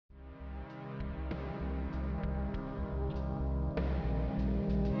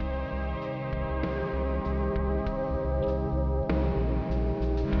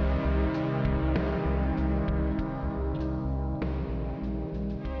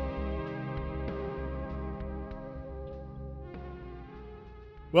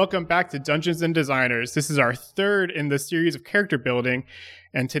Welcome back to Dungeons and Designers. This is our third in the series of character building,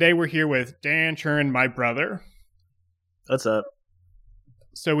 and today we're here with Dan Churn, my brother. What's up?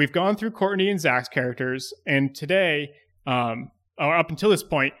 So we've gone through Courtney and Zach's characters, and today, or up until this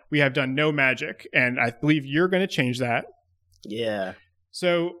point, we have done no magic, and I believe you're going to change that. Yeah.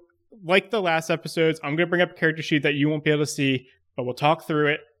 So, like the last episodes, I'm going to bring up a character sheet that you won't be able to see, but we'll talk through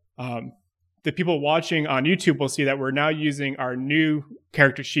it. The people watching on YouTube will see that we're now using our new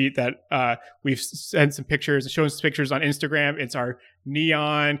character sheet that we've sent some pictures, shown some pictures on Instagram. It's our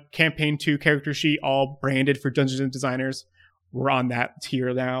Neon Campaign 2 character sheet, all branded for Dungeons and Designers. We're on that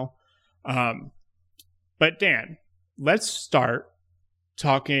tier now. But Dan, let's start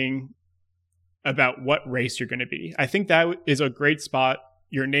talking about what race you're going to be. I think that is a great spot.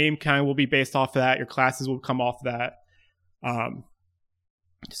 Your name kind of will be based off of that. Your classes will come off of that.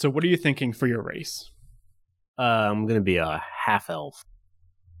 So what are you thinking for your race? I'm going to be a half-elf.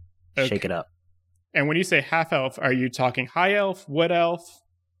 Okay. Shake it up. And when you say half-elf, are you talking high elf, wood elf?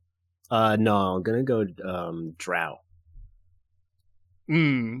 No, I'm going to go drow.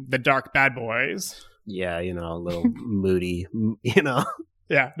 The dark bad boys. Yeah, a little moody,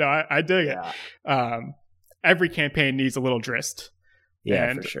 Yeah, no, I dig it. Every campaign needs a little Drizzt. Yeah,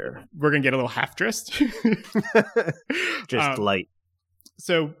 and for sure. We're going to get a little half Drizzt. Just light.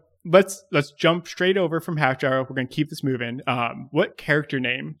 So let's jump straight over from half drow. We're going to keep this moving. What character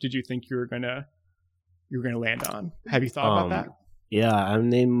name did you think you were going to land on? Have you thought about that? Yeah, I'm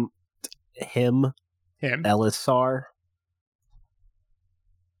named him. Elisar.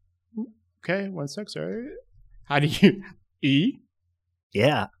 Okay, 1 sec. Sorry. How do you E?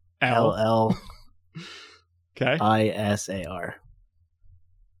 Yeah. LL. Okay. ISAR.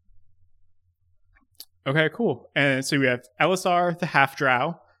 Okay, cool. And so we have Elisar the Half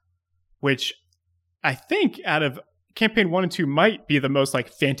Drow, which I think out of campaign 1 and 2 might be the most like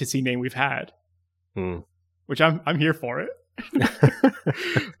fantasy name we've had. Which I'm here for it.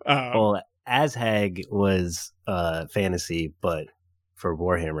 Well, Azhag was fantasy, but for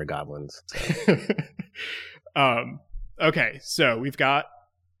Warhammer goblins. So. Okay, so we've got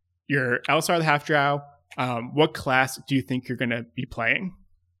your Elisar the Half Drow. What class do you think you're going to be playing?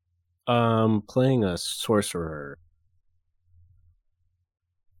 Playing a sorcerer.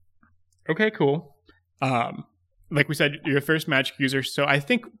 Okay, cool. Like we said, you're the first magic user. So I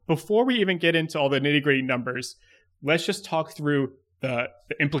think before we even get into all the nitty-gritty numbers, let's just talk through the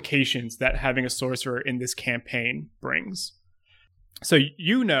implications that having a sorcerer in this campaign brings. So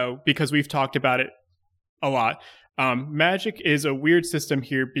because we've talked about it a lot, magic is a weird system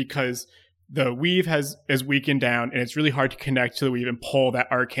here because the weave is weakened down, and it's really hard to connect to the weave and pull that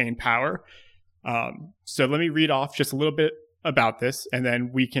arcane power. So let me read off just a little bit about this, and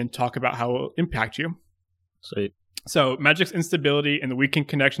then we can talk about how it will impact you. Sweet. So magic's instability and the weakened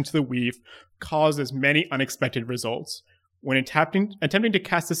connection to the weave causes many unexpected results. When attempting to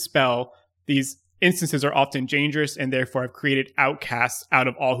cast a spell, these instances are often dangerous and therefore have created outcasts out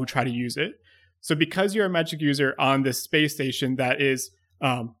of all who try to use it. So because you're a magic user on this space station that is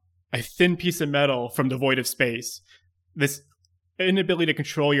a thin piece of metal from the void of space, this inability to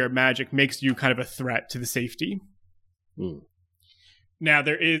control your magic makes you kind of a threat to the safety. Now,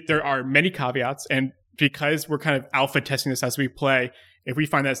 there are many caveats, and because we're kind of alpha testing this as we play, if we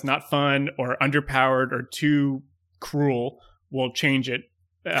find that it's not fun or underpowered or too cruel, we'll change it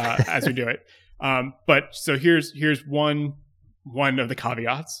as we do it. But so here's one of the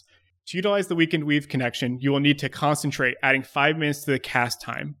caveats. To utilize the weakened weave connection, you will need to concentrate, adding 5 minutes to the cast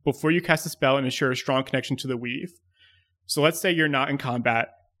time before you cast a spell and ensure a strong connection to the weave. So let's say you're not in combat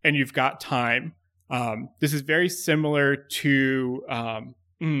and you've got time. This is very similar to,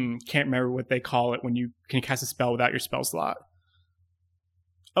 can't remember what they call it when you can cast a spell without your spell slot.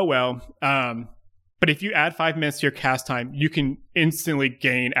 Oh well. But if you add 5 minutes to your cast time, you can instantly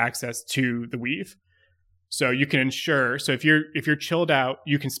gain access to the weave. So you can ensure, so if you're chilled out,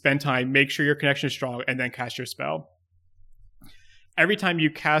 you can spend time, make sure your connection is strong, and then cast your spell. Every time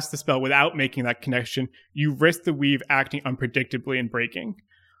you cast the spell without making that connection, you risk the weave acting unpredictably and breaking.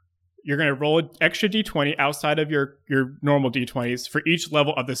 You're going to roll an extra d20 outside of your normal d20s for each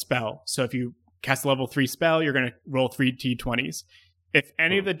level of the spell. So if you cast a level 3 spell, you're going to roll 3 d20s. If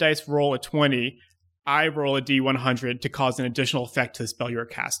any of the dice roll a 20, I roll a d100 to cause an additional effect to the spell you're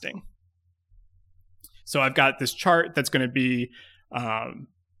casting. So I've got this chart that's going to be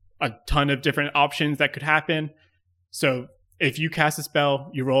a ton of different options that could happen. So if you cast a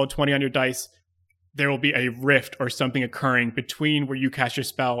spell, you roll a 20 on your dice, there will be a rift or something occurring between where you cast your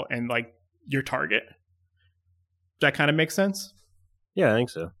spell and like your target. Does that kind of make sense? Yeah, I think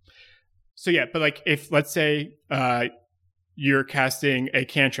so. So yeah, but like if let's say you're casting a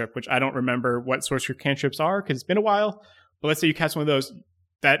cantrip, which I don't remember what sorcery cantrips are because it's been a while. But let's say you cast one of those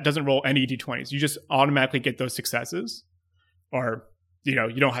that doesn't roll any d20s. You just automatically get those successes. Or, you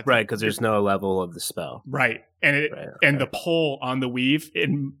don't have to. Right, because there's no level of the spell. Right. And the pull on the weave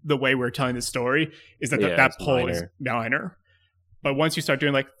in the way we're telling the story is that pull is minor. But once you start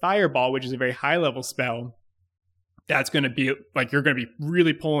doing like Fireball, which is a very high level spell, that's going to be like you're going to be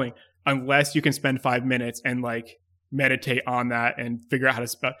really pulling unless you can spend 5 minutes and like meditate on that and figure out how to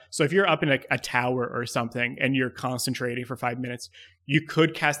spell. So if you're up in like a tower or something and you're concentrating for 5 minutes, you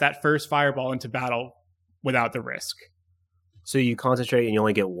could cast that first Fireball into battle without the risk. So you concentrate and you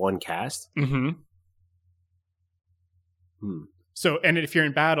only get one cast? Mm-hmm. So, and if you're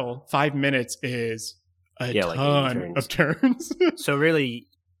in battle, 5 minutes is a ton of turns. So really,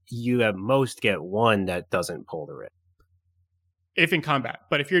 you at most get one that doesn't pull the risk. If in combat.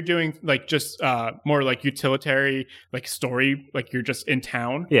 But if you're doing like just more like utilitarian, like story, like you're just in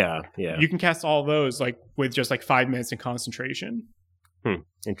town. Yeah. You can cast all those like with just like 5 minutes in concentration.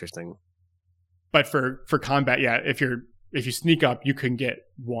 Interesting. But for combat, if you sneak up, you can get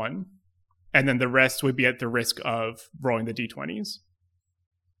one. And then the rest would be at the risk of rolling the d20s.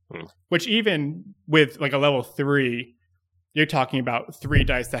 Which even with like a level 3, you're talking about 3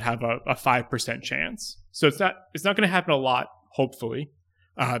 dice that have a 5% chance. So it's not going to happen a lot, hopefully.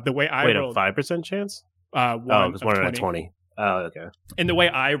 The way I rolled... Wait, a 5% chance? It was 1 out of 20. Oh, okay. And the way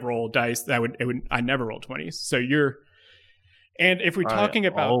I roll dice, I never roll 20s. So you're... And if we're talking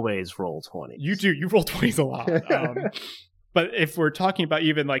about... always roll 20s. You do. You roll 20s a lot. But if we're talking about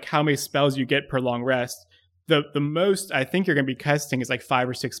even like how many spells you get per long rest, the most I think you're going to be casting is like 5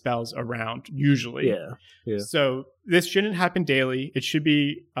 or 6 spells around, usually. Yeah. So this shouldn't happen daily. It should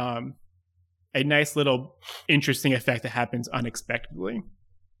be a nice little interesting effect that happens unexpectedly.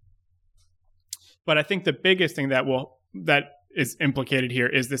 But I think the biggest thing that is implicated here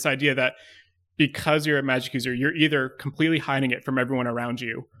is this idea that because you're a magic user, you're either completely hiding it from everyone around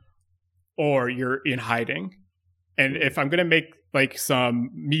you or you're in hiding. And if I'm going to make like some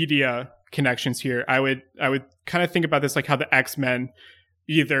media connections here, I would kind of think about this like how the X-Men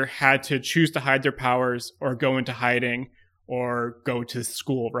either had to choose to hide their powers or go into hiding or go to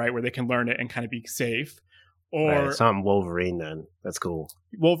school, right, where they can learn it and kind of be safe. Or something Wolverine then. That's cool.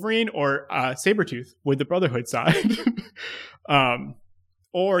 Wolverine or Sabretooth with the Brotherhood side.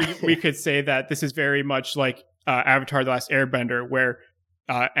 Or we could say that this is very much like Avatar: The Last Airbender, where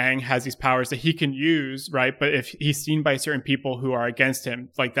Aang has these powers that he can use, right? But if he's seen by certain people who are against him,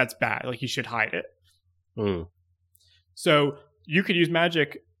 like that's bad. Like he should hide it. So you could use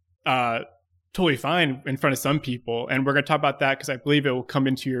magic totally fine in front of some people. And we're going to talk about that because I believe it will come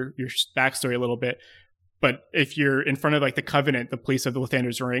into your backstory a little bit. But if you're in front of like the Covenant, the police of the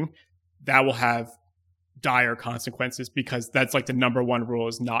Lathander's Ring, that will have dire consequences because that's like the number one rule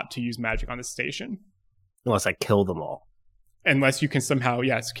is not to use magic on the station. Unless I kill them all. Unless you can somehow,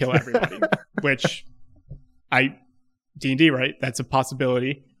 kill everybody, which D&D, right? That's a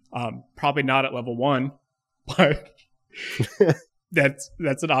possibility. Probably not at level 1, but that's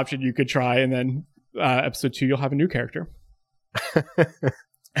an option you could try. And then episode 2, you'll have a new character.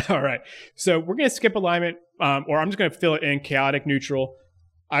 All right. So we're going to skip alignment, or I'm just going to fill it in chaotic, neutral.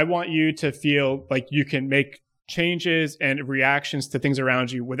 I want you to feel like you can make changes and reactions to things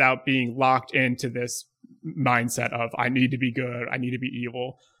around you without being locked into this mindset of I need to be good, I need to be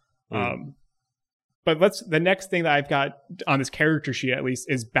evil. But the next thing that I've got on this character sheet at least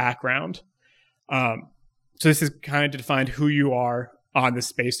is background. So this is kind of to define who you are on the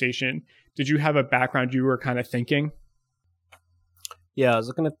space station. Did you have a background you were kind of thinking? Yeah, I was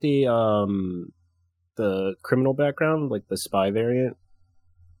looking at the criminal background, like the spy variant.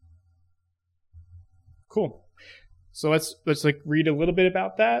 Cool. So let's like read a little bit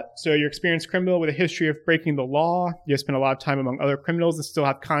about that. So you're experienced criminal with a history of breaking the law. You spend a lot of time among other criminals and still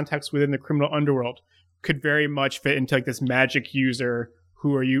have contacts within the criminal underworld. Could very much fit into like this magic user.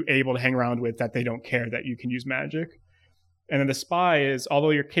 Who are you able to hang around with that they don't care that you can use magic? And then the spy is,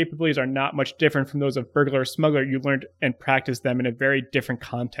 although your capabilities are not much different from those of burglar or smuggler, you learned and practiced them in a very different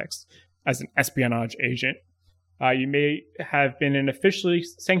context as an espionage agent. You may have been an officially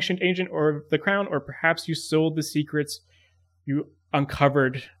sanctioned agent of the Crown, or perhaps you sold the secrets you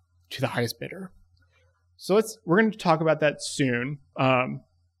uncovered to the highest bidder. So we're going to talk about that soon. I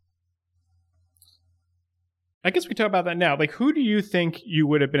guess we can talk about that now. Like, who do you think you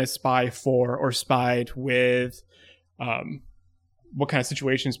would have been a spy for or spied with? What kind of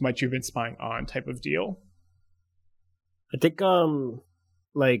situations might you have been spying on type of deal? I think,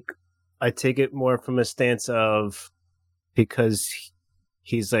 I take it more from a stance of because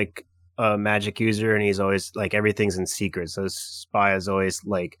he's like a magic user, and he's always like everything's in secret. So Spy is always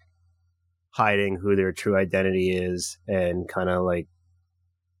like hiding who their true identity is, and kind of like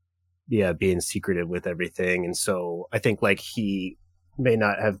being secretive with everything. And so I think like he may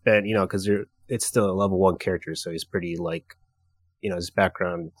not have been, because it's still a level 1 character, so he's pretty like, his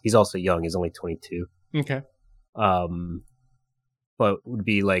background. He's also young. He's only 22. Okay. But would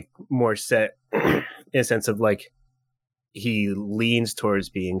be like more set in a sense of like he leans towards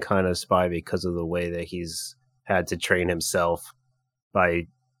being kind of Spy because of the way that he's had to train himself by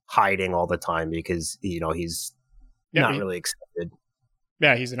hiding all the time, because he's not really accepted.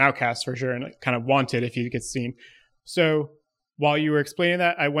 Yeah, he's an outcast for sure, and kind of wanted if he gets seen. So while you were explaining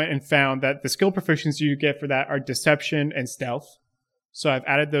that, I went and found that the skill proficiencies you get for that are deception and stealth. So I've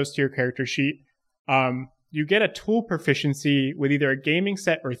added those to your character sheet. You get a tool proficiency with either a gaming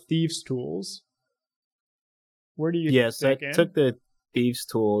set or thieves tools. Where do you? Yes, I took the thieves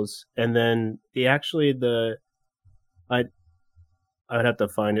tools, and then I would have to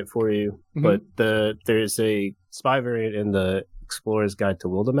find it for you, but there's a Spy variant in the Explorer's Guide to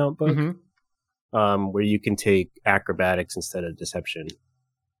Wildemount book, where you can take acrobatics instead of deception.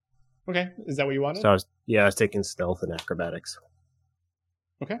 Okay, is that what you wanted? So I was taking stealth and acrobatics.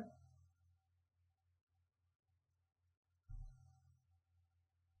 Okay.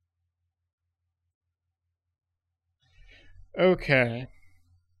 Okay.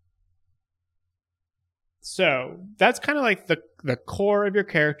 So that's kind of like the core of your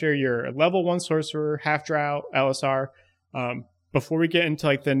character. You're a level 1 sorcerer, half drow, LSR. Before we get into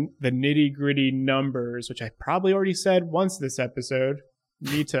like the nitty gritty numbers, which I probably already said once this episode,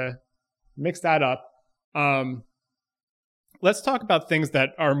 need to mix that up. Let's talk about things that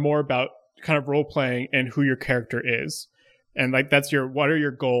are more about kind of role playing and who your character is. And like what are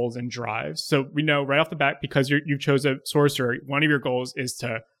your goals and drives? So we know right off the bat, because you chose a sorcerer, one of your goals is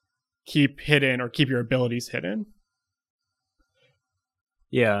to keep hidden or keep your abilities hidden.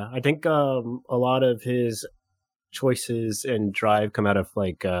 Yeah, I think a lot of his choices and drive come out of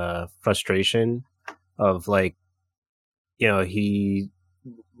like frustration of like, he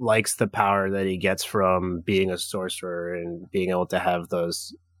likes the power that he gets from being a sorcerer and being able to have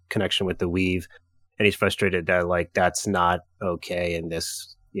those connection with the weave. And he's frustrated that like that's not okay in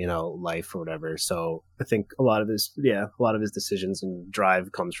this, life or whatever. So I think a lot of his decisions and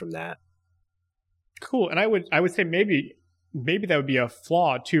drive comes from that. Cool. And I would say maybe that would be a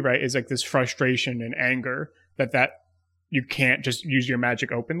flaw too, right? Is like this frustration and anger that you can't just use your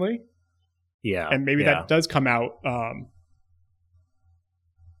magic openly. Yeah. And maybe that does come out.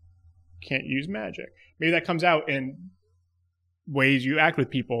 Can't use magic. Maybe that comes out in ways you act with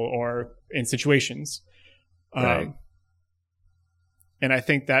people or in situations. Right. And I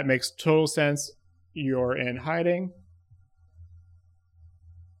think that makes total sense. You're in hiding.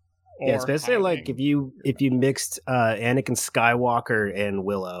 Yeah, it's basically like if you mixed Anakin Skywalker and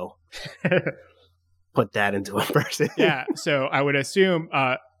Willow, put that into a person. Yeah, so I would assume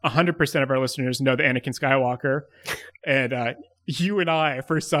 100% of our listeners know the Anakin Skywalker, and you and I,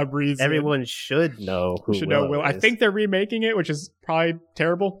 for some reason, everyone should know who Willow is. I think they're remaking it, which is probably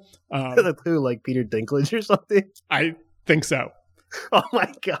terrible. Who, like Peter Dinklage or something? I think so. Oh my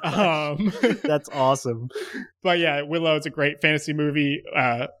god, that's awesome. But yeah, Willow is a great fantasy movie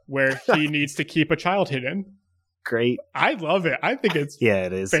where he needs to keep a child hidden. Great. I love it. I think it's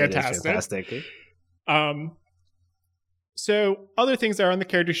it is fantastic. It is fantastic. So other things that are on the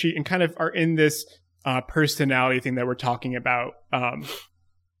character sheet and kind of are in this personality thing that we're talking about.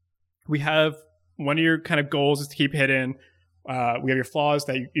 We have one of your kind of goals is to keep hidden. We have your flaws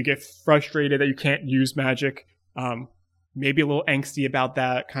that you get frustrated that you can't use magic. Maybe a little angsty about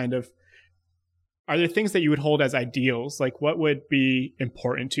that kind of. Are there things that you would hold as ideals? Like what would be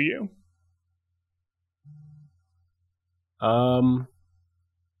important to you? I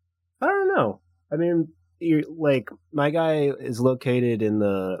don't know. I mean, my guy is located in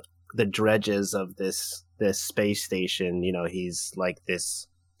the dredges of this space station. He's like this.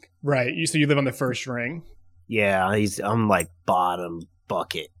 Right. So you live on the first ring. Yeah, I'm like bottom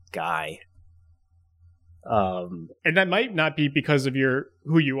bucket guy. And that might not be because of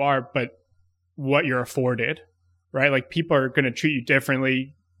who you are, but what you're afforded, right? Like people are going to treat you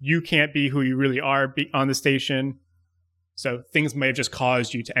differently. You can't be who you really are on the station. So things may have just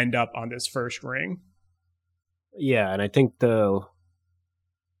caused you to end up on this first ring. Yeah. And I think I'm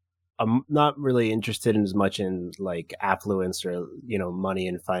not really interested in as much in like affluence or, money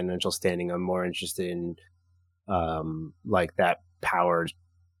and financial standing. I'm more interested in, like that power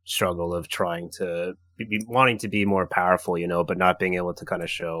struggle of trying to wanting to be more powerful, but not being able to kind of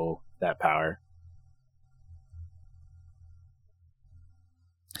show that power.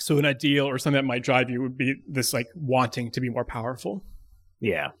 So an ideal or something that might drive you would be this like wanting to be more powerful.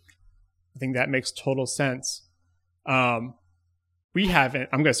 Yeah. I think that makes total sense. We haven't,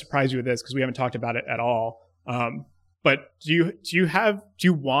 I'm going to surprise you with this because we haven't talked about it at all. But do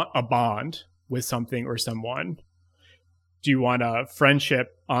you want a bond with something or someone? Do you want a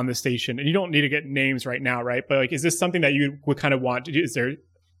friendship on the station? And you don't need to get names right now, right? But like, is this something that you would kind of want to do? Is there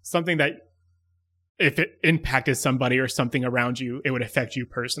something that if it impacted somebody or something around you, it would affect you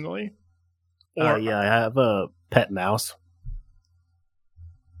personally? Or yeah, I have a pet mouse.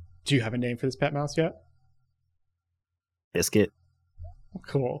 Do you have a name for this pet mouse yet? Biscuit.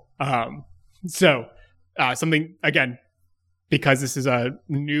 Cool. So something, again, because this is a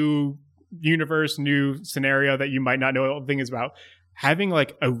new universe, new scenario that you might not know all things about, having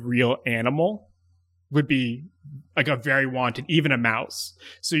like a real animal would be like a very wanted, even a mouse.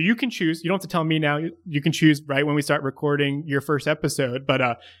 So you can choose, you don't have to tell me now, you can choose right when we start recording your first episode,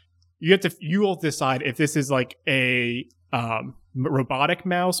 but you will decide if this is like a robotic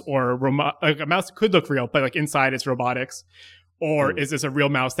mouse or like a mouse that could look real, but like inside it's robotics. Or is this a real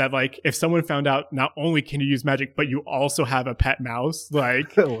mouse that, like, if someone found out not only can you use magic, but you also have a pet mouse,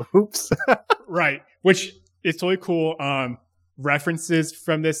 like, oops, right? Which is totally cool. References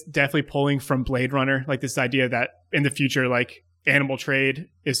from this definitely pulling from Blade Runner, like this idea that in the future, like, animal trade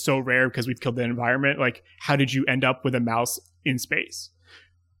is so rare because we've killed the environment. Like, how did you end up with a mouse in space?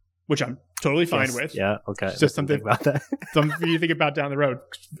 Which I'm totally fine with. Yeah, okay. It's just something about that. Something you think about down the road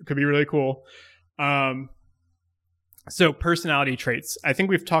could be really cool. So personality traits. I think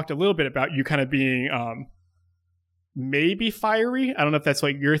we've talked a little bit about you kind of being maybe fiery. I don't know if that's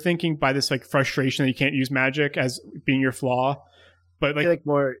like you're thinking by this like frustration that you can't use magic as being your flaw, but like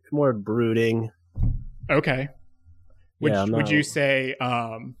more brooding. Okay. Would you say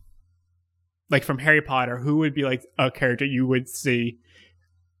like from Harry Potter, who would be like a character you would see?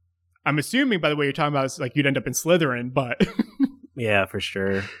 I'm assuming by the way you're talking about is like you'd end up in Slytherin, but yeah, for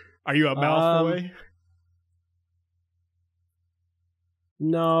sure. Are you a Malfoy?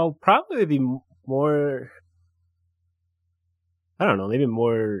 No, probably be more. I don't know, maybe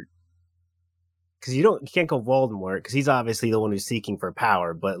more because you can't go Voldemort because he's obviously the one who's seeking for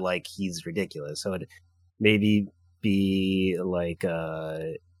power, but like he's ridiculous. So it maybe be like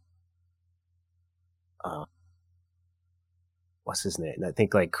what's his name? I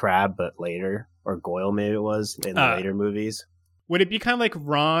think like Crabbe, but later, or Goyle maybe it was in the later movies. Would it be kind of like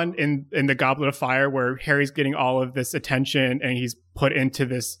Ron in the Goblet of Fire, where Harry's getting all of this attention and he's put into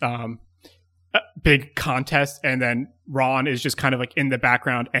this big contest, and then Ron is just kind of like in the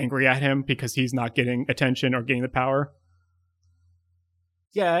background angry at him because he's not getting attention or getting the power?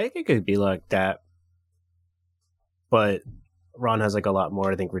 Yeah, I think it could be like that. But Ron has like a lot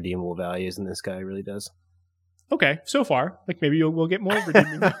more, I think, redeemable values than this guy really does. Okay, so far. Like maybe we'll get more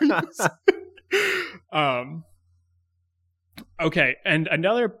redeeming values. Okay, and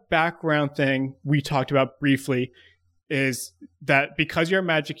another background thing we talked about briefly is that because you're a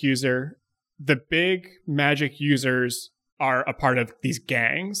magic user, the big magic users are a part of these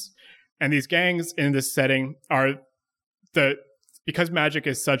gangs. And these gangs in this setting are because magic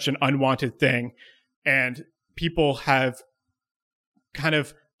is such an unwanted thing, and people have kind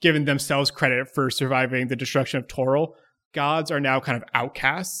of given themselves credit for surviving the destruction of Toril, gods are now kind of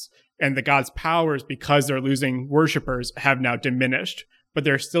outcasts. And the gods' powers, because they're losing worshippers, have now diminished. But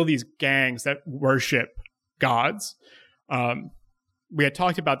there are still these gangs that worship gods. We had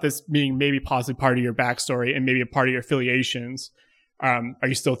talked about this being maybe possibly part of your backstory and maybe a part of your affiliations. Are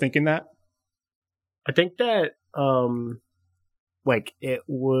you still thinking that? I think that like it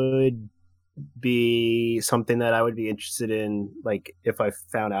would be something that I would be interested in, like if I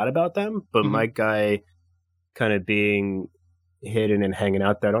found out about them. But my guy kind of being hidden and hanging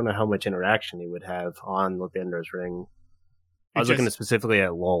out there, I don't know how much interaction he would have on Lathander's ring. I was looking specifically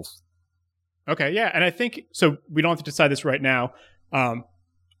at Lolth. Okay, yeah, and I think so. We don't have to decide this right now,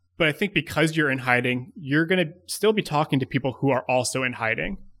 but I think because you're in hiding, you're going to still be talking to people who are also in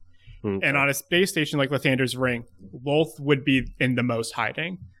hiding. Okay. And on a space station like Lathander's ring, Lolth would be in the most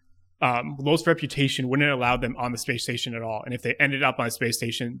hiding. Lolth's reputation wouldn't allow them on the space station at all, and if they ended up on a space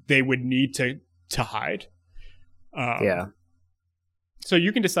station, they would need to hide. Yeah. So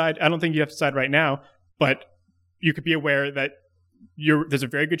you can decide. I don't think you have to decide right now, but you could be aware that there's a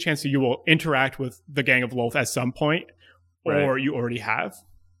very good chance that you will interact with the Gang of Lolth at some point, or you already have.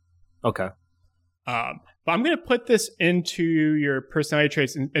 Okay. But I'm going to put this into your personality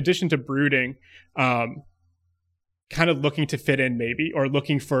traits in addition to brooding, kind of looking to fit in maybe, or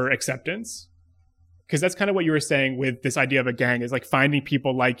looking for acceptance. Because that's kind of what you were saying with this idea of a gang, is like finding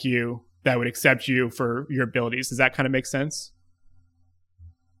people like you that would accept you for your abilities. Does that kind of make sense?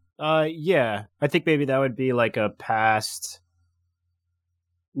 Yeah. I think maybe that would be like a past,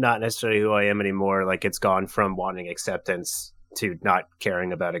 not necessarily who I am anymore. Like it's gone from wanting acceptance to not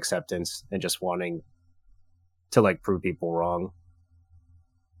caring about acceptance and just wanting to like prove people wrong.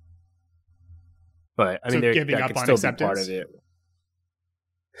 But I mean, giving that up could on still acceptance? be part of it.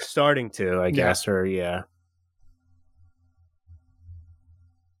 Starting to, I guess, or yeah.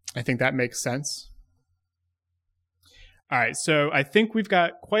 I think that makes sense. All right, so I think we've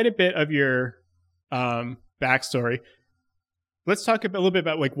got quite a bit of your backstory. Let's talk a little bit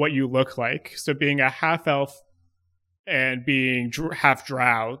about like what you look like. So being a half elf and being half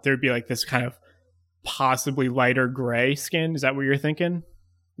drow, there'd be like this kind of possibly lighter gray skin. Is that what you're thinking?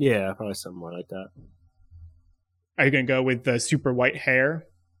 Yeah, probably something more like that. Are you gonna go with the super white hair?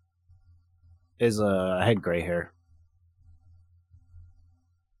 I had gray hair.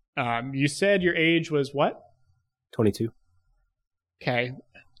 You said your age was what? 22. Okay.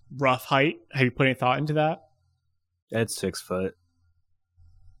 Rough height. Have you put any thought into that? That's 6 foot.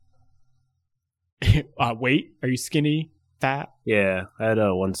 Weight? Are you skinny? Fat? Yeah, I had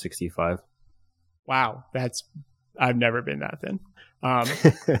a 165. Wow, I've never been that thin.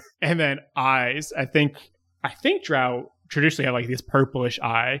 And then eyes. I think drow traditionally have like this purplish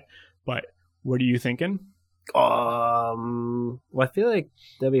eye, but what are you thinking? Well, I feel like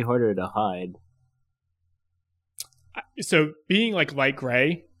that'd be harder to hide. So being like light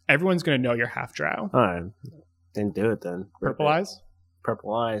gray, everyone's gonna know you're half drow. All right, then do it then. Purple eyes.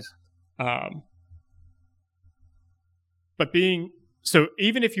 Purple eyes. But so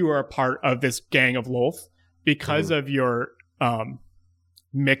even if you were a part of this gang of Lolth, because of your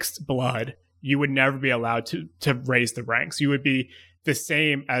mixed blood, you would never be allowed to raise the ranks. You would be the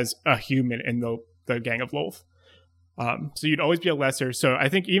same as a human in the gang of Lolth. So you'd always be a lesser. So I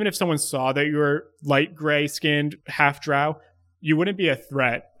think even if someone saw that you were light gray skinned, half drow, you wouldn't be a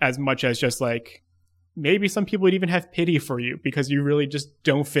threat as much as just like maybe some people would even have pity for you because you really just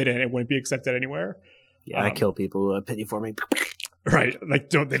don't fit in and wouldn't be accepted anywhere. Yeah, I kill people who have pity for me. Right. Like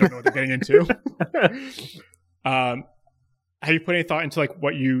they don't know what they're getting into. Have you put any thought into like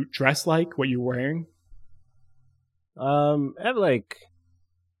what you dress like, what you're wearing? I have like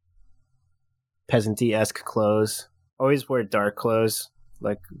peasanty-esque clothes. Always wear dark clothes,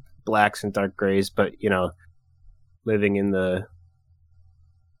 like blacks and dark grays, but living in that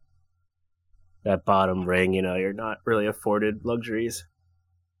bottom ring, you're not really afforded luxuries.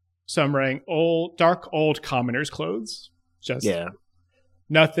 So I'm wearing dark old commoner's clothes. Just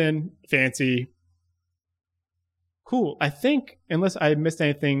nothing fancy. Cool. I think, unless I missed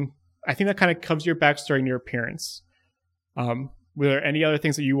anything, I think that kind of covers your backstory and your appearance. Were there any other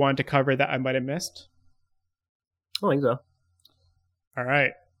things that you wanted to cover that I might have missed? I think so. All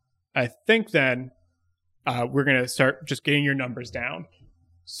right. I think then we're going to start just getting your numbers down.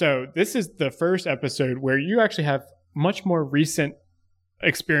 So this is the first episode where you actually have much more recent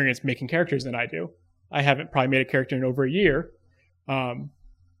experience making characters than I do. I haven't probably made a character in over a year.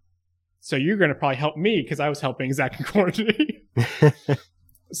 So you're going to probably help me because I was helping Zach and Courtney.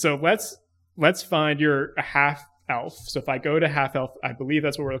 So let's find your half elf. So if I go to half elf, I believe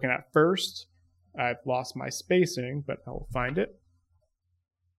that's what we're looking at first. I've lost my spacing, but I'll find it.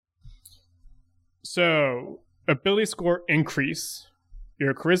 So ability score increase.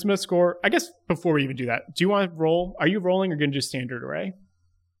 Your charisma score, I guess before we even do that, do you want to roll? Are you rolling or going to do standard array?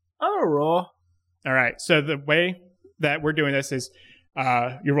 I'm going to roll. All right. So the way that we're doing this is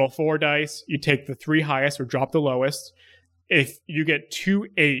you roll 4 dice, you take the 3 highest or drop the lowest. If you get 2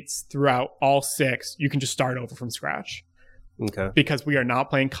 8s throughout all 6, you can just start over from scratch. Okay. Because we are not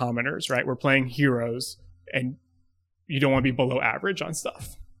playing commoners, right? We're playing heroes, and you don't want to be below average on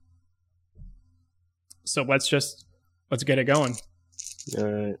stuff. So let's get it going. All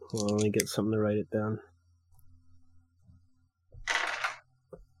right. Well, let me get something to write it down.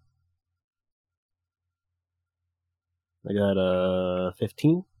 I got a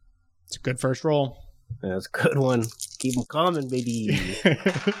 15. It's a good first roll. That's a good one. Keep them coming, baby.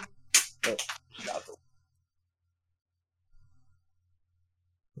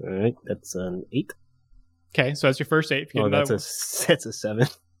 All right, that's an 8. Okay, so that's your first 8. If you get that's a 7.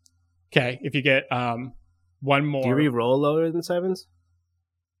 Okay, if you get one more. Do you re-roll lower than 7s?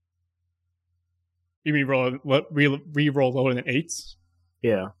 You mean re-roll lower than 8s?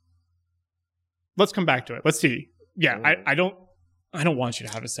 Yeah. Let's come back to it. Let's see. Yeah, I don't want you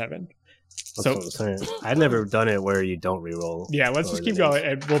to have a 7. That's what I'm saying. I've never done it where you don't re-roll. Yeah, let's just keep going,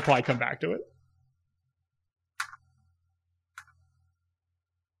 and we'll probably come back to it.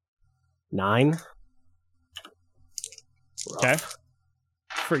 9. Okay.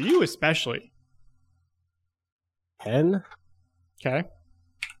 For you especially. 10. Okay.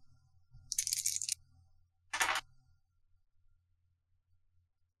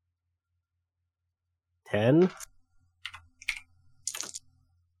 10.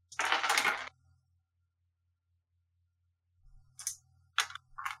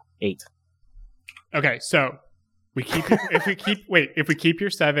 Eight. Okay, so if we keep your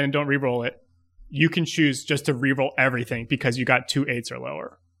 7 and don't re-roll it, you can choose just to re-roll everything because you got 2 8s or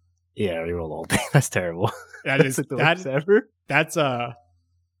lower. Yeah, re-roll all day. That's terrible. That is like the worst ever. That's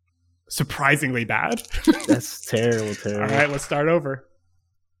surprisingly bad. That's terrible. All right, let's start over.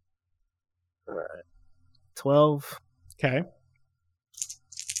 All right. 12. Okay.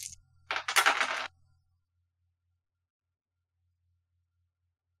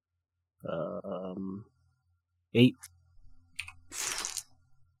 Um, 8.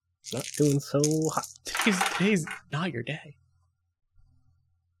 Not doing so hot. Today's not your day.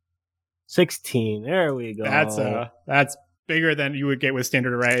 16. There we go. That's bigger than you would get with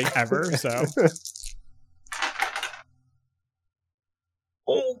standard array ever. So.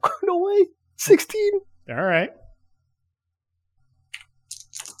 Oh no way! 16. All right.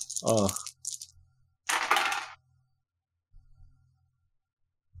 Oh.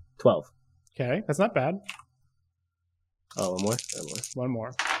 12. Okay, that's not bad. Oh, one more. One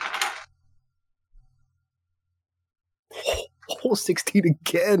more. Oh, 16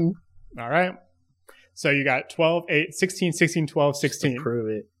 again. All right. So you got 12, 8, 16, 16, 12,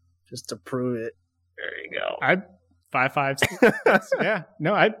 16. Just to prove it. There you go. I 5, 5, 6. Yeah.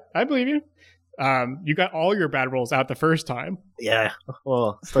 No, I believe you. You got all your bad rolls out the first time. Yeah.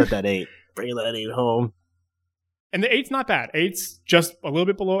 Well, start that 8. Bring that 8 home. And the 8's not bad. 8's just a little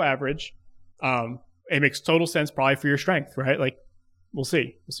bit below average. It makes total sense probably for your strength, right? Like, we'll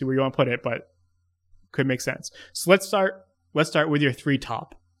see. We'll see where you want to put it, but could make sense. So let's start with your 3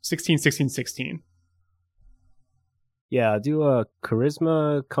 top. 16, 16, 16. Yeah, do a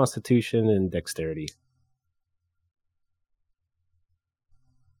charisma, constitution, and dexterity.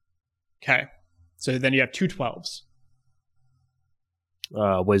 Okay. So then you have 2 12s.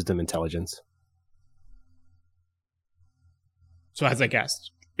 Wisdom, intelligence. So as I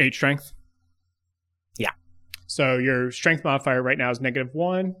guessed, 8 strength? Yeah. So your strength modifier right now is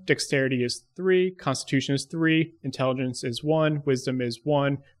 -1, dexterity is 3, constitution is 3, intelligence is 1, wisdom is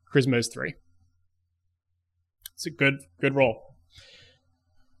 1, charisma is 3. It's a good roll.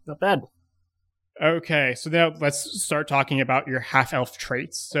 Not bad. Okay, so now let's start talking about your half-elf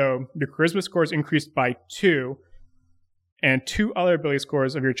traits. So your charisma score is increased by 2, and 2 other ability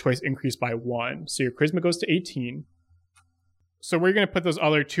scores of your choice increased by 1. So your charisma goes to 18. So we're going to put those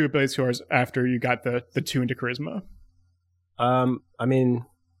other 2 ability scores after you got the 2 into charisma. I mean,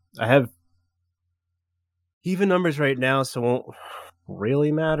 I have even numbers right now, so it won't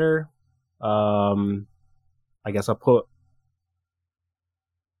really matter. I guess I'll put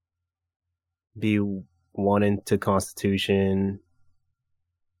B1 into constitution.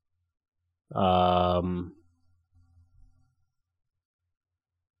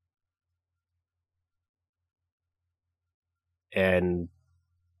 And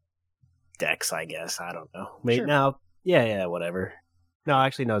Dex, I guess. I don't know. Maybe Sure. now. Yeah, whatever. No,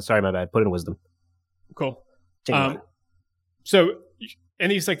 actually, no. Sorry, my bad. Put in wisdom. Cool. Genuine. So in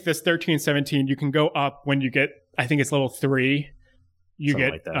these like this 13, 17, you can go up when you get, I think it's level 3. You Something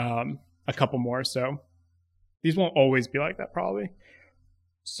get like that. a couple more. So these won't always be like that, probably.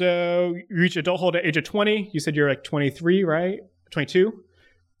 So you reach adulthood at age of 20. You said you're like 23, right? 22.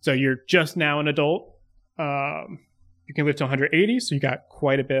 So you're just now an adult. You can live to 180, so you got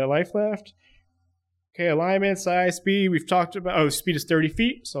quite a bit of life left. Okay, alignment, size, speed. We've talked about, speed is 30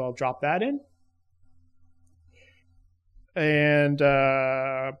 feet, so I'll drop that in. And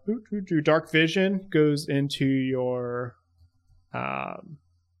dark vision goes into your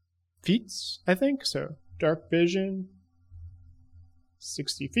feats, I think. So dark vision,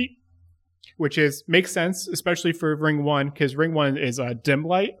 60 feet, which makes sense, especially for ring 1, because ring 1 is a dim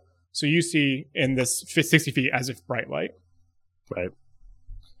light. So you see in this 60 feet as if bright light. Right.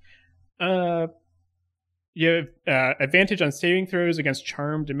 You have advantage on saving throws against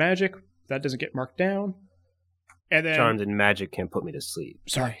charmed and magic. That doesn't get marked down. And then Charmed and magic can put me to sleep.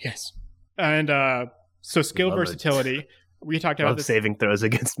 Sorry, yes. And so skill Love it. versatility. We talked about Love this. saving throws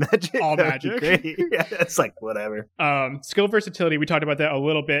against magic. All That'd be magic. great. Yeah, it's like whatever. Skill versatility. We talked about that a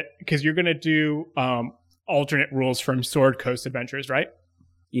little bit because you're going to do alternate rules from Sword Coast Adventures, right?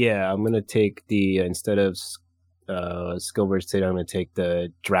 Yeah, I'm gonna take the instead of skill versatility, I'm gonna take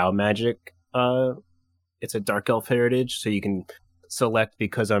the Drow magic. It's a dark elf heritage, so you can select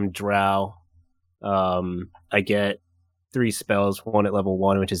because I'm Drow. I get 3 spells, 1 at level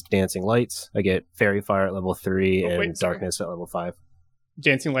 1, which is Dancing Lights. I get Fairy Fire at level 3 and Darkness at level 5.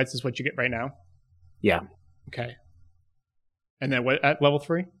 Dancing Lights is what you get right now. Yeah. Okay. And then what at level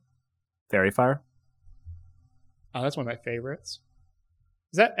 3? Fairy Fire. Oh, that's one of my favorites.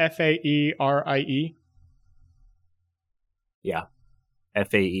 Is that Faerie? Yeah.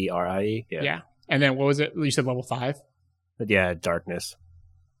 Faerie. Yeah. And then what was it? You said level 5? But yeah, darkness.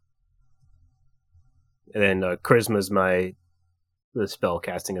 And then charisma is the spell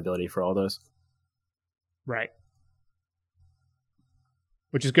casting ability for all those. Right.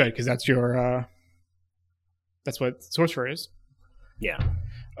 Which is good because that's your that's what sorcerer is. Yeah.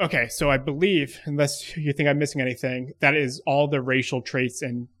 Okay, so I believe, unless you think I'm missing anything, that is all the racial traits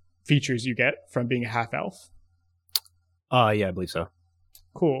and features you get from being a half elf. Yeah, I believe so.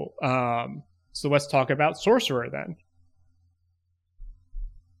 Cool. So let's talk about sorcerer then.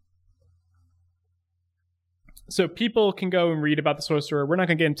 So people can go and read about the sorcerer. We're not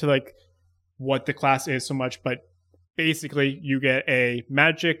going to get into like what the class is so much, but basically you get a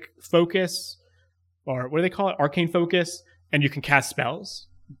magic focus, or what do they call it? Arcane focus, and you can cast spells.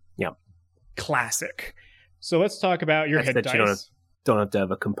 Yeah. Classic. So let's talk about your hit dice. You don't have to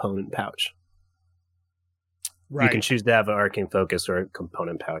have a component pouch. Right. You can choose to have an arcane focus or a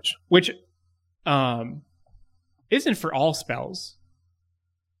component pouch. Which isn't for all spells.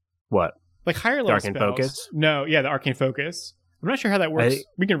 What? Like higher level arcane spells. Focus? No, yeah, the arcane focus. I'm not sure how that works.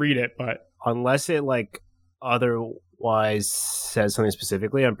 We can read it, but unless it like otherwise says something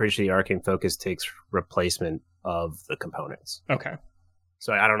specifically, I'm pretty sure the arcane focus takes replacement of the components. Okay.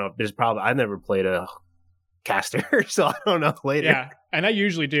 So I don't know. There's probably I've never played a caster, so I don't know later. Yeah, and I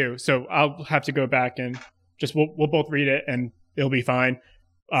usually do. So I'll have to go back and just we'll both read it and it'll be fine.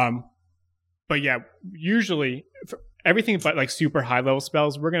 But yeah, usually for everything but like super high level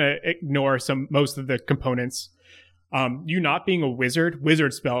spells, we're gonna ignore most of the components. You not being a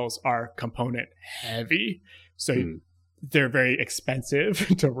wizard spells are component heavy, so they're very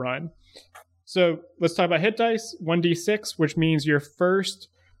expensive to run. So let's talk about hit dice. 1d6, which means your first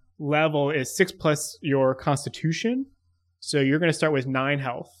level is 6 plus your constitution. So you're going to start with 9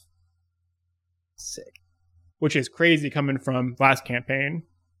 health. Sick. Which is crazy coming from last campaign,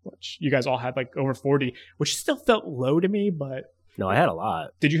 which you guys all had like over 40, which still felt low to me, but... No, I had a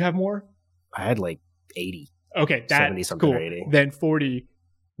lot. Did you have more? I had like 80. Okay, that's 70 something cool. or 80. Then 40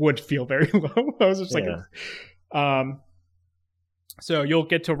 would feel very low. I was just like... So you'll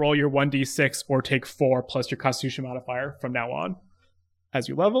get to roll your 1d6 or take 4 plus your constitution modifier from now on as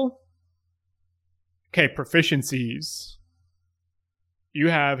you level. Okay, proficiencies. You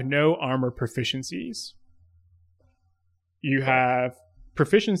have no armor proficiencies. You have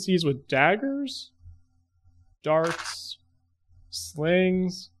proficiencies with daggers, darts,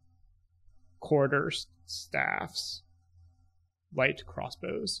 slings, quarters, staffs, light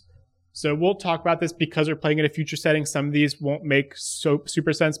crossbows. So we'll talk about this because we're playing in a future setting. Some of these won't make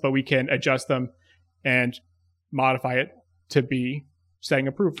super sense, but we can adjust them and modify it to be setting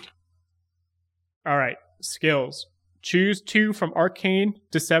approved. All right, skills. Choose 2 from Arcane,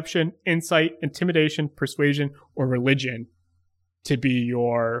 Deception, Insight, Intimidation, Persuasion, or Religion to be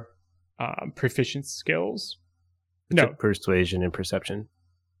your proficient skills. No. Persuasion and Perception.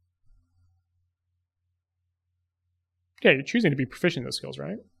 Yeah, you're choosing to be proficient in those skills,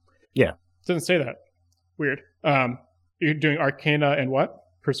 right? Yeah. It doesn't say that. Weird. You're doing Arcana and what?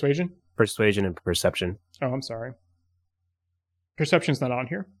 Persuasion? Persuasion and Perception. Oh, I'm sorry. Perception's not on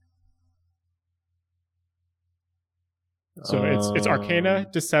here. So it's Arcana,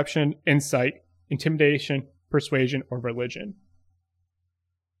 Deception, Insight, Intimidation, Persuasion, or Religion.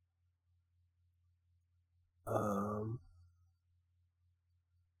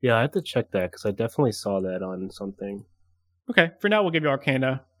 Yeah, I have to check that because I definitely saw that on something. Okay, for now we'll give you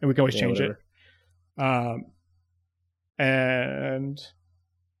Arcana, and we can always change whatever. it. And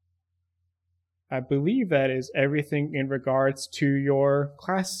I believe that is everything in regards to your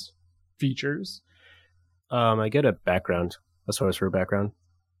class features. I get a background, a sorcerer background.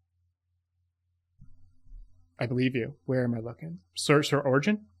 I believe you. Where am I looking? Sorcerer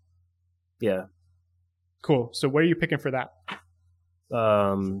origin? Yeah. Cool. So what are you picking for that?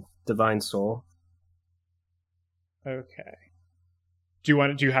 Divine Soul. Okay. Do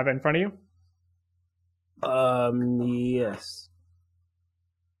you have it in front of you? Yes.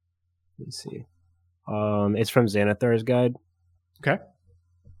 Let's see. It's from Xanathar's Guide. Okay.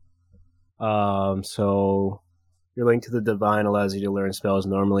 So your link to the Divine allows you to learn spells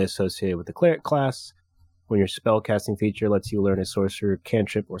normally associated with the Cleric class. When your spell casting feature lets you learn a sorcerer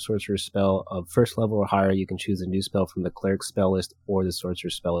cantrip or sorcerer spell of first level or higher, you can choose a new spell from the Cleric spell list or the sorcerer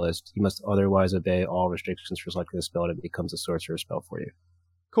spell list. You must otherwise obey all restrictions for selecting the spell and it becomes a sorcerer spell for you.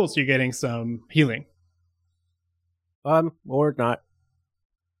 Cool. So you're getting some healing. Or not.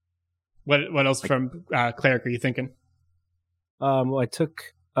 What else from Cleric are you thinking? Well, I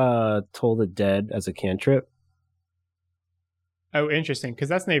took Toll the Dead as a cantrip. Oh, interesting, because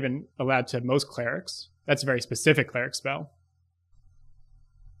that's not even allowed to most clerics. That's a very specific cleric spell.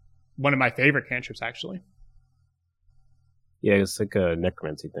 One of my favorite cantrips, actually. Yeah, it's like a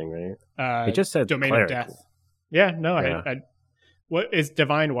necromancy thing, right? It just said Domain cleric. of Death. Yeah, no, Yeah. What is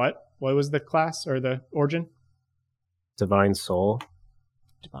divine? What was the class or the origin? Divine Soul.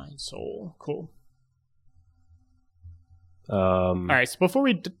 Divine Soul. Cool. All right, so before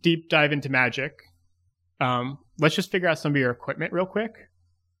we deep dive into magic, let's just figure out some of your equipment real quick,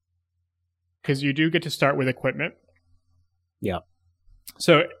 because you do get to start with equipment. Yeah.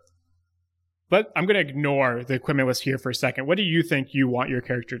 So I'm going to ignore the equipment list here for a second. What do you think you want your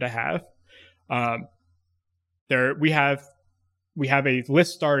character to have? We have a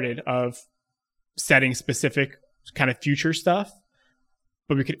list started of setting specific kind of future stuff,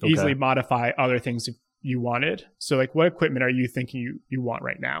 but we could easily modify other things if you wanted. So, like, what equipment are you thinking you want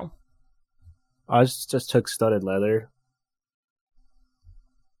right now? I just took studded leather.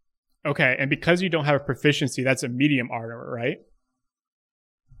 Okay, and because you don't have a proficiency, that's a medium armor, right?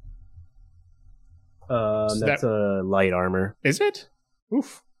 So that's a light armor. Is it?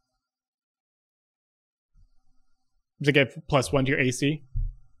 Oof. Does it get +1 to your AC?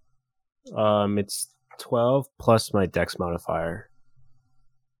 It's 12 plus my dex modifier.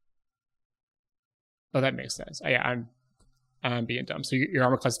 Oh, that makes sense. Yeah, I'm being dumb. So your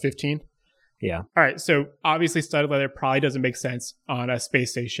armor class is 15? Yeah. All right, so obviously studded leather probably doesn't make sense on a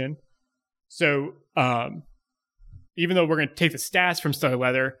space station. So even though we're going to take the stats from studded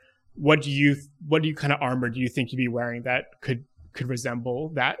leather, what do you kind of armor do you think you'd be wearing that could resemble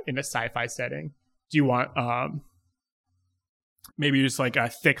that in a sci-fi setting? Do you want maybe just like a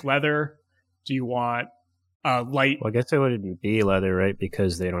thick leather? Do you want a light? Well, I guess it wouldn't be leather, right?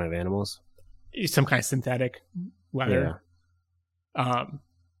 Because they don't have animals. Some kind of synthetic leather. Yeah.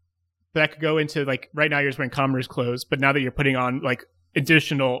 But that could go into, like, right now you're just wearing commoner's clothes, but now that you're putting on like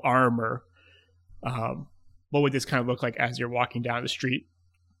additional armor, what would this kind of look like as you're walking down the street?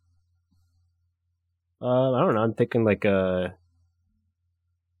 I don't know. I'm thinking like a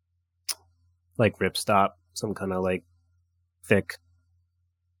ripstop, some kind of like thick,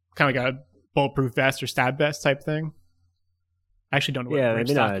 kind of like a bulletproof vest or stab vest type thing. I actually don't know what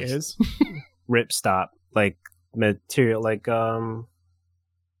ripstop is. Ripstop, like material, like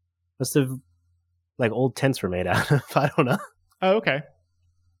what's the like old tents were made out of? I don't know. Oh, okay.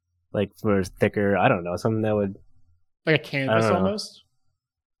 Like for thicker, I don't know, something that would like a canvas almost.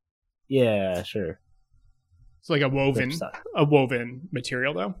 Yeah, sure. It's like a woven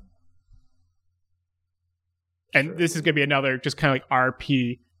material though. And sure. This is going to be another just kind of like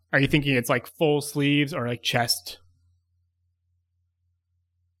RP. Are you thinking it's like full sleeves or like chest?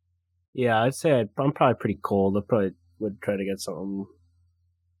 Yeah, I'd say I'm probably pretty cold. I probably would try to get something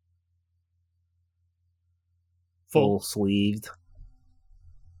full sleeved.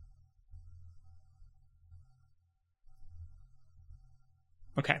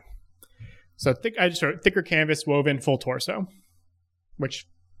 Okay. So I just wrote thicker canvas, woven, full torso, which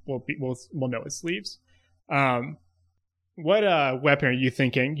we'll know as sleeves. What weapon are you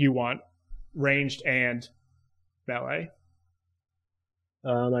thinking you want, ranged and melee?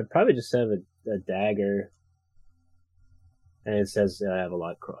 I'd probably just have a dagger, and it says I have a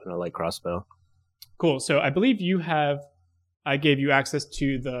light crossbow. Cool. So I believe I gave you access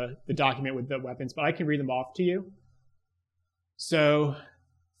to the document with the weapons, but I can read them off to you. So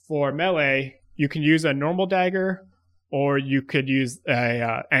for melee, you can use a normal dagger, or you could use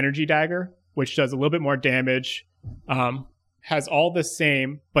a energy dagger, which does a little bit more damage. Has all the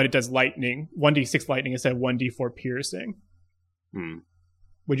same, but it does lightning, 1d6 lightning instead of 1d4 piercing.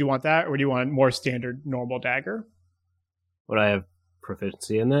 Would you want that, or do you want more standard normal dagger? Would I have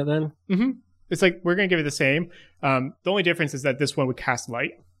proficiency in that then? Mm-hmm. It's like we're going to give it the same. The only difference is that this one would cast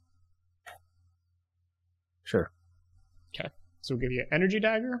light. Sure. Okay. So we'll give you an energy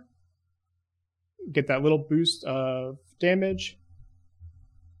dagger. Get that little boost of damage.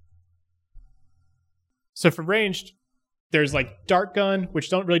 So for ranged, there's like dart gun, which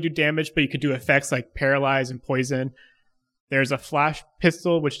don't really do damage, but you could do effects like paralyze and poison. There's a flash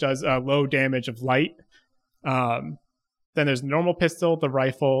pistol, which does low damage of light. Then there's normal pistol, the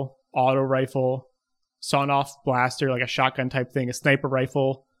rifle, auto rifle, sawn-off blaster, like a shotgun type thing, a sniper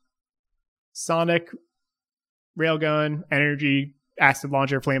rifle, sonic, railgun, energy, acid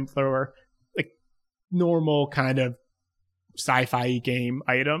launcher, flamethrower, like normal kind of sci-fi game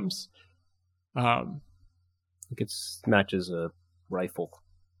items. I think it matches a rifle.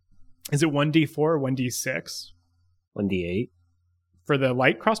 Is it 1d4 or 1d6? 1d8. For the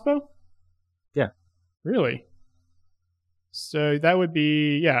light crossbow? Yeah. Really? So that would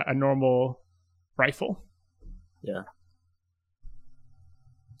be, a normal rifle. Yeah.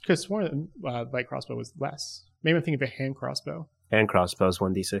 Because sworn light crossbow was less. Maybe I'm thinking of a hand crossbow. And crossbows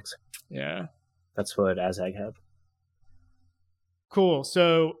 1d6. Yeah. That's what Azag have. Cool.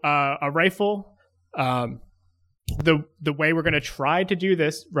 So a rifle. The way we're going to try to do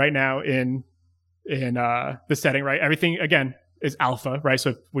this right now in the setting, right? Everything again is alpha, right?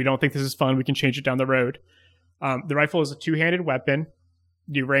 So if we don't think this is fun, we can change it down the road. The rifle is a two-handed weapon.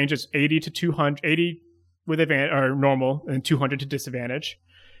 The range is 80 to 200, 80 with advantage or normal, and 200 to disadvantage.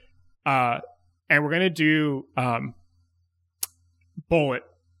 And we're going to do bullet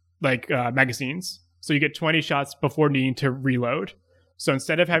magazines. So you get 20 shots before needing to reload. So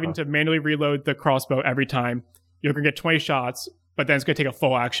instead of having to manually reload the crossbow every time, you're going to get 20 shots, but then it's going to take a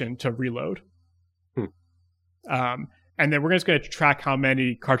full action to reload. And then we're just going to track how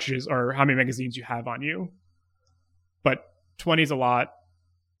many cartridges or how many magazines you have on you. But 20 is a lot.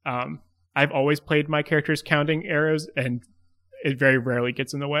 I've always played my characters counting arrows, and it very rarely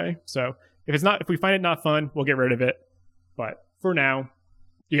gets in the way. So if we find it not fun, we'll get rid of it. But for now,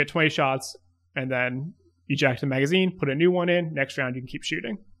 you get 20 shots, and then eject the magazine, put a new one in. Next round, you can keep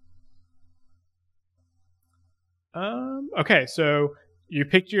shooting. Okay, so you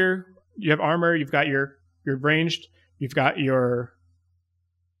have armor, you've got your ranged, you've got your.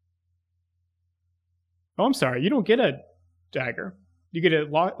 Oh, I'm sorry, you don't get a dagger. You get a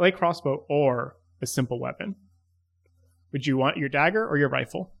light crossbow or a simple weapon. Would you want your dagger or your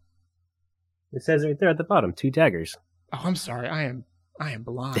rifle? It says right there at the bottom, 2 daggers. Oh, I'm sorry, I am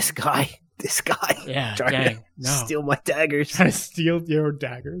blind. This guy. Yeah, trying dang, to no. steal my daggers. Trying to steal your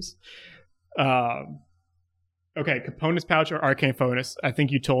daggers. Okay, components pouch or arcane focus. I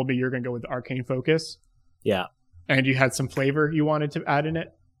think you told me you're going to go with the arcane focus. Yeah. And you had some flavor you wanted to add in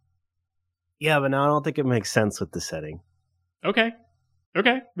it? Yeah, but now I don't think it makes sense with the setting. Okay. We're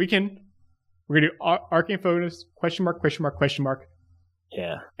going to do arcane focus, question mark.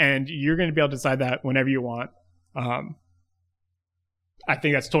 Yeah. And you're going to be able to decide that whenever you want. I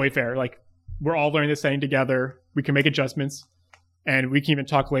think that's totally fair. Like, we're all learning this setting together. We can make adjustments, and we can even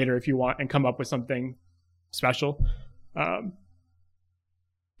talk later if you want and come up with something special. Then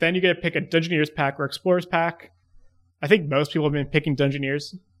you get to pick a Dungeoneers pack or Explorers pack. I think most people have been picking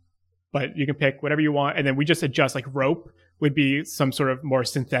Dungeoneers, but you can pick whatever you want. And then we just adjust, like rope would be some sort of more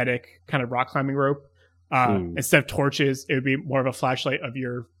synthetic kind of rock climbing rope. Instead of torches, it would be more of a flashlight of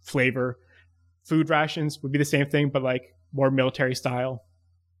your flavor. Food rations would be the same thing, but like more military style.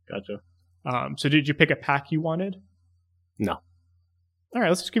 Gotcha. So did you pick a pack you wanted? No. All right,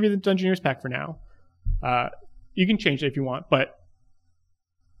 let's just give you the Dungeoneers pack for now. You can change it if you want, but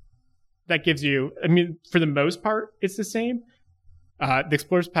that gives you, I mean, for the most part, it's the same. The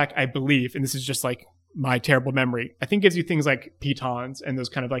Explorers pack, I believe, and this is just like my terrible memory, I think gives you things like pitons and those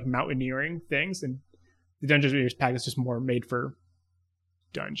kind of like mountaineering things. And the Dungeoneers pack is just more made for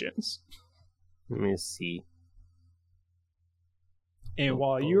dungeons. Let me see. And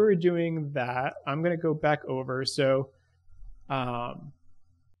while you were doing that, I'm going to go back over. So,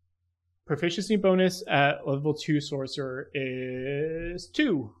 proficiency bonus at level 2 sorcerer is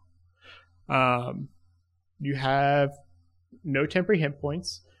 2. You have no temporary hit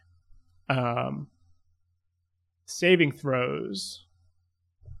points. Saving throws.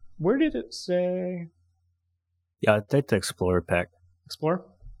 Where did it say? Yeah, I take the Explorer pack. Explore?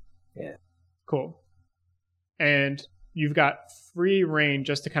 Yeah. Cool. And you've got free reign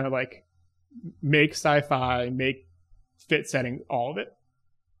just to kind of like make sci-fi, make fit setting, all of it.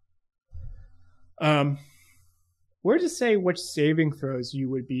 Where does it say which saving throws you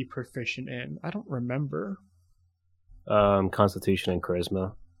would be proficient in? I don't remember. Constitution and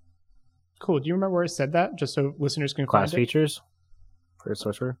Charisma. Cool. Do you remember where it said that? Just so listeners can Class find it? features for a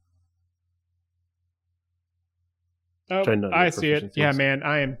sorcerer. Oh, I see it. Yeah,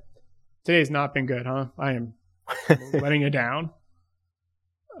 man. Today's not been good, huh? I am letting it down.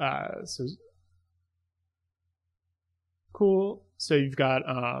 So cool. So you've got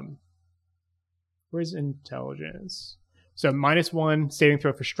where's intelligence? So -1 saving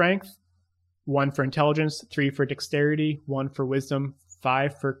throw for strength, 1 for intelligence, 3 for dexterity, 1 for wisdom,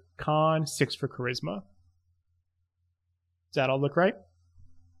 5 for con, 6 for charisma. Does that all look right?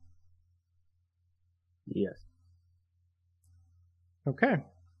 Yes. Okay.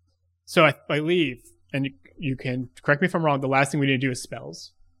 So I believe, and you can correct me if I'm wrong, the last thing we need to do is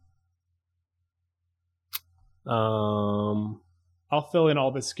spells. I'll fill in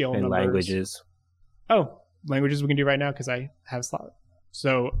all the skill and numbers. Languages. Oh, languages we can do right now because I have a slot.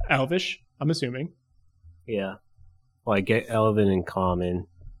 So Elvish, I'm assuming. Yeah. Well, I get Elven and Common,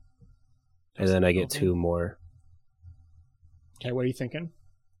 and then I get 2 more. Okay, what are you thinking?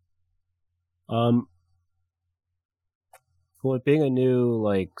 Well, it being a new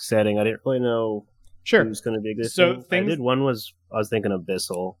like setting, I didn't really know Sure. who's going to be existing. So I did one I was thinking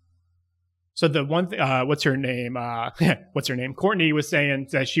Abyssal. So the one, what's her name? What's her name? Courtney was saying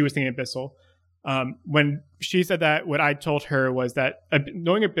that she was thinking Abyssal. When she said that, what I told her was that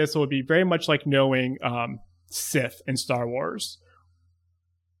knowing Abyssal would be very much like knowing Sith in Star Wars.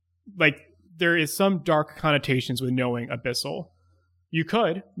 Like, there is some dark connotations with knowing Abyssal. We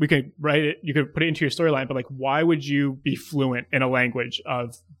could write it, you could put it into your storyline, but like, why would you be fluent in a language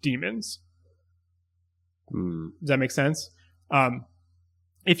of demons? Does that make sense?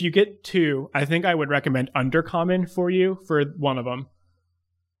 If you get two, I think I would recommend Undercommon for you for one of them.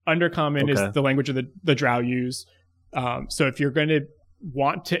 Undercommon is the language of the Drow use. So if you're going to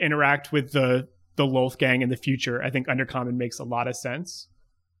want to interact with the Lolth gang in the future, I think Undercommon makes a lot of sense.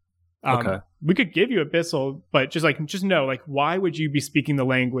 We could give you Abyssal, but just know, like, why would you be speaking the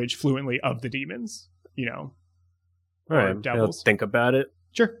language fluently of the demons? You know, all right, devils. Think about it.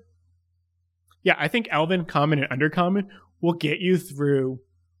 Sure. Yeah, I think Elven, Common, and Undercommon will get you through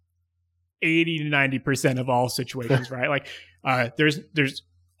 80 to 90% of all situations, right? Like, there's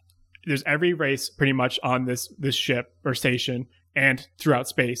every race pretty much on this ship or station and throughout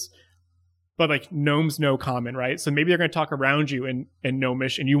space. But like, gnomes know Common, right? So maybe they're going to talk around you in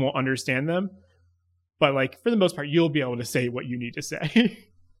Gnomish and you won't understand them. But like, for the most part, you'll be able to say what you need to say.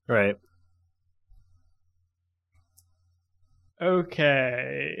 Right.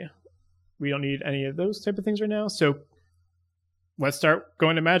 Okay. We don't need any of those type of things right now. So let's start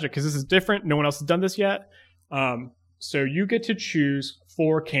going to magic, because this is different. No one else has done this yet. So you get to choose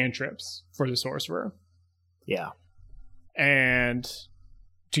 4 cantrips for the sorcerer. Yeah. And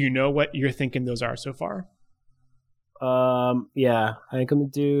do you know what you're thinking those are so far? Yeah. I think I'm going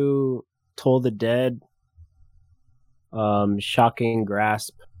to do Toll the Dead, Shocking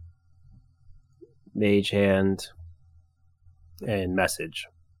Grasp, Mage Hand, and Message.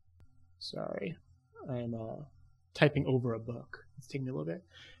 Sorry. I'm typing over a book. It's taking me a little bit.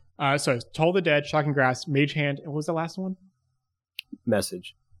 So Toll the Dead, Shocking Grasp, Mage Hand, and what was the last one?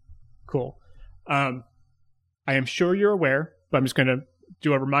 Message. Cool. I am sure you're aware, but I'm just going to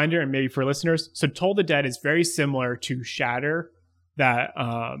do a reminder, and maybe for listeners. So Toll the Dead is very similar to Shatter that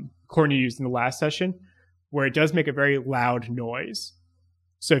Courtney used in the last session, where it does make a very loud noise.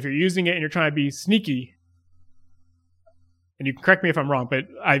 So if you're using it and you're trying to be sneaky, and you can correct me if I'm wrong, but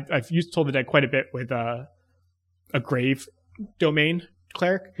I've used Toll the Dead quite a bit with a grave domain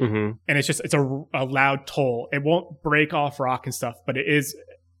cleric, and it's a loud toll. It won't break off rock and stuff, but it's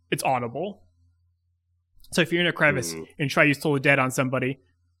audible. So if you're in a crevice and try to use Toll the Dead on somebody,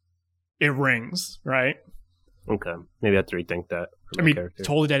 it rings, right? Okay, maybe I have to rethink that. I mean, character.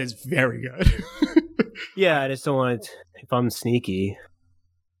 Toll the Dead is very good. Yeah, I just don't want it if I'm sneaky.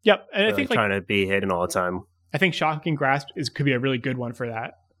 Yep, and I think like trying to be hidden all the time. I think Shocking Grasp could be a really good one for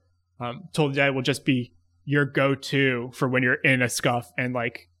that. Toll the Dead will just be your go-to for when you're in a scuff and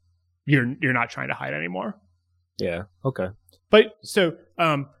like you're not trying to hide anymore. Yeah. Okay. But so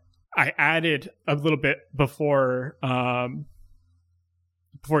I added a little bit before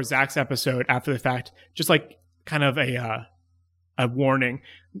Zach's episode after the fact, just like kind of a warning.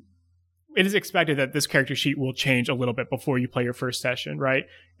 It is expected that this character sheet will change a little bit before you play your first session, right?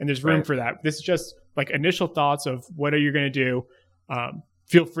 And there's room for that. This is just like initial thoughts of what are you going to do.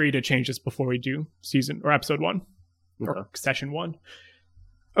 Feel free to change this before we do season or episode 1 or session 1.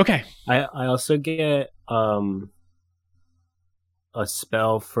 Okay. I also get a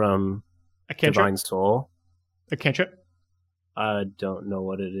spell from Divine Soul. A cantrip? I don't know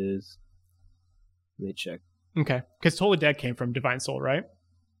what it is. Let me check. Okay. Because Toll the Dead came from Divine Soul, right?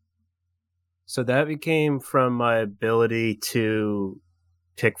 So that became from my ability to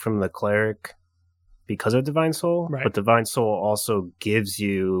pick from the cleric because of Divine Soul. Right. But Divine Soul also gives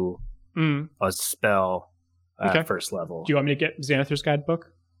you a spell at first level. Do you want me to get Xanathar's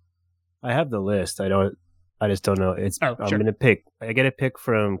Guidebook? I have the list. I just don't know. I'm going to pick. I get to pick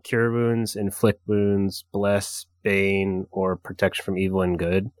from Cure Wounds, Inflict Wounds, Bless, Bane, or Protection from Evil and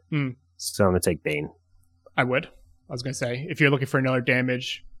Good. So I'm going to take Bane. I was going to say, if you're looking for another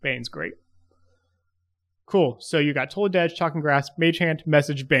damage, Bane's great. Cool. So you got Toll the Dead, Shocking Grasp, Mage Hand,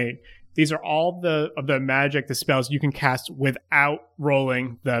 Message, Bane. These are all the magic, the spells you can cast without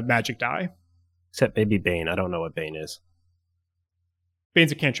rolling the magic die. Except maybe Bane. I don't know what Bane is.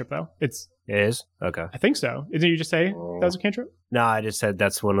 Bane's a cantrip, though. It is? Okay. I think so. Didn't you just say that was a cantrip? No, I just said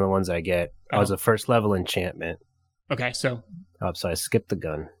that's one of the ones I get. I was a first level enchantment. Okay, so... so I skipped the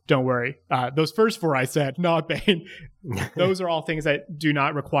gun. Don't worry. Those first 4 I said, not Bane. Those are all things that do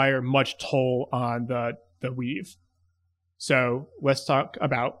not require much toll on the weave. So let's talk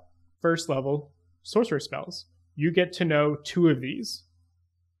about first level sorcerer spells. you get to know 2 of these.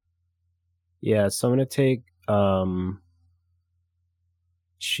 Yeah, so I'm gonna take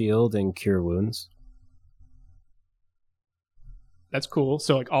Shield and Cure Wounds. That's cool.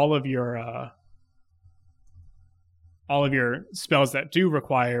 So like all of your spells that do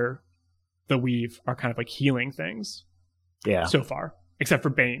require the weave are kind of like healing things. Yeah. So far, except for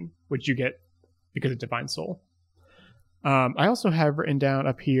Bane, which you get because of Divine Soul. I also have written down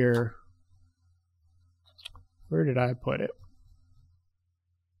up here. Where did I put it?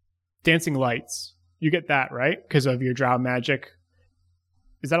 Dancing Lights. You get that, right? Because of your Drow magic.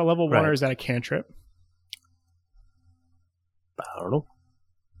 Is that a level 1 or is that a cantrip? I don't know.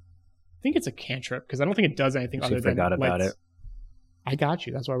 I think it's a cantrip because I don't think it does anything other than forgot about it. I got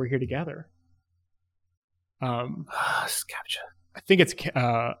you. That's why we're here together. Scapture. I think it's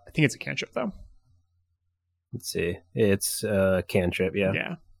a cantrip though. Let's see. It's a cantrip, yeah.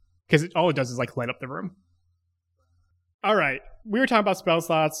 Yeah. Because all it does is like light up the room. All right. We were talking about spell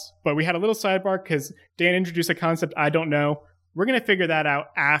slots, but we had a little sidebar because Dan introduced a concept I don't know. We're going to figure that out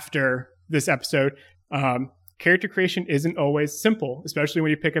after this episode. Character creation isn't always simple, especially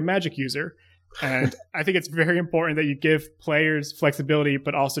when you pick a magic user. And I think it's very important that you give players flexibility,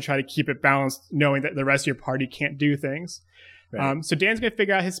 but also try to keep it balanced, knowing that the rest of your party can't do things. Right. So Dan's going to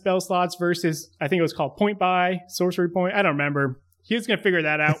figure out his spell slots versus, I think it was called point buy, sorcery point. I don't remember. He's going to figure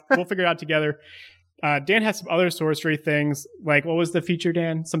that out. We'll figure it out together. Dan has some other sorcery things. Like, what was the feature,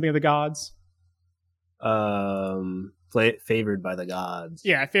 Dan? Something of the gods? Favored by the gods.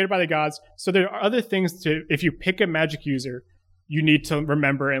 Yeah, favored by the gods. So there are other things to, if you pick a magic user, you need to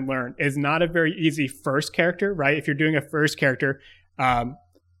remember and learn. It's not a very easy first character, right? If you're doing a first character,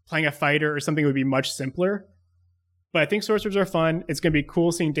 playing a fighter or something would be much simpler. But I think sorcerers are fun. It's going to be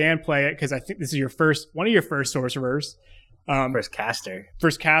cool seeing Dan play it because I think this is one of your first sorcerers. First caster.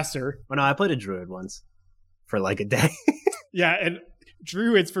 Well, no, I played a druid once for like a day. Yeah, and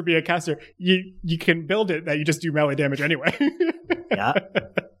druids for being a caster, you can build it that you just do melee damage anyway. Yeah.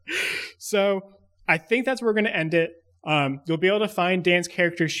 So I think that's where we're going to end it. You'll be able to find Dan's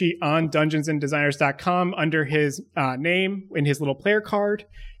character sheet on dungeonsanddesigners.com under his name in his little player card.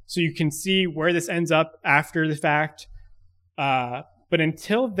 So you can see where this ends up after the fact. But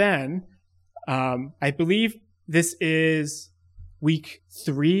until then, I believe this is week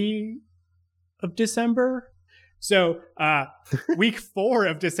 3 of December. So week 4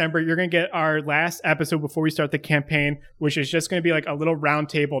 of December, you're going to get our last episode before we start the campaign, which is just going to be like a little round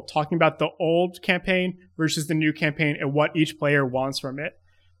table talking about the old campaign versus the new campaign and what each player wants from it.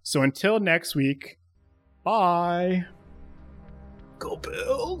 So until next week, bye. Go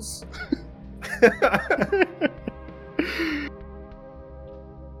Bills.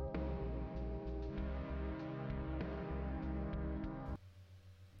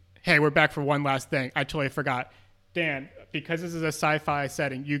 Hey, we're back for one last thing. I totally forgot. Dan, because this is a sci-fi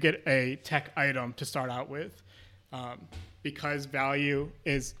setting, you get a tech item to start out with. Because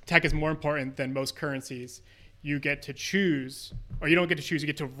tech is more important than most currencies, you get to choose, or you don't get to choose, you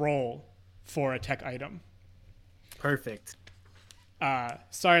get to roll for a tech item. Perfect.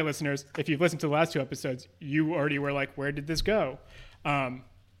 Sorry, listeners, if you've listened to the last 2 episodes, you already were like, where did this go? Can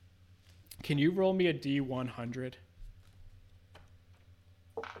you roll me a D100?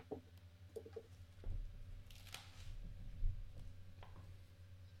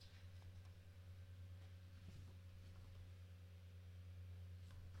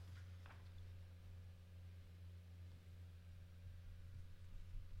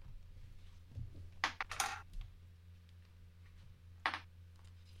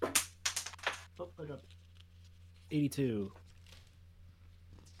 Put up 82.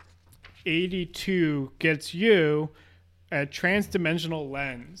 82 gets you a transdimensional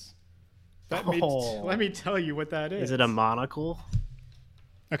lens. Let me tell you what that is. Is it a monocle?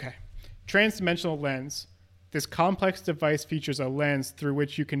 Okay. Transdimensional lens. This complex device features a lens through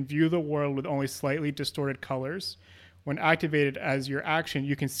which you can view the world with only slightly distorted colors. When activated as your action,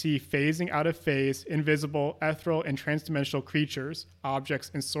 you can see phasing out of phase, invisible, ethereal, and transdimensional creatures,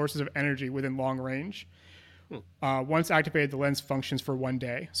 objects, and sources of energy within long range. Once activated, the lens functions for 1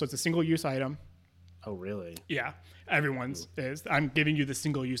 day. So it's a single-use item. Oh, really? Yeah. Everyone's is. I'm giving you the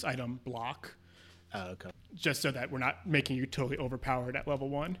single-use item block. Oh, okay. Just so that we're not making you totally overpowered at level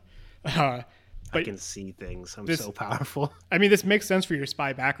 1. I can see things. I'm so powerful. I mean, this makes sense for your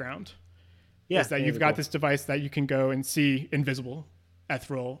spy background. Yeah, is that you've got this device that you can go and see invisible,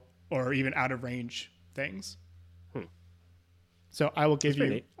 ethereal, or even out of range things. So I will give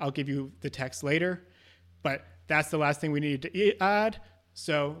I'll give you the text later, but that's the last thing we needed to add.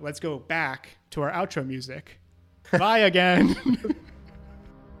 So let's go back to our outro music. Bye again.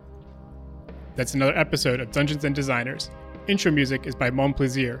 that's another episode of Dungeons and Designers. Intro music is by Mon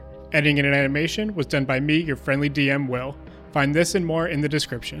Plaisir. Editing and animation was done by me, your friendly DM, Will. Find this and more in the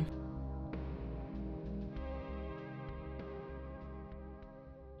description.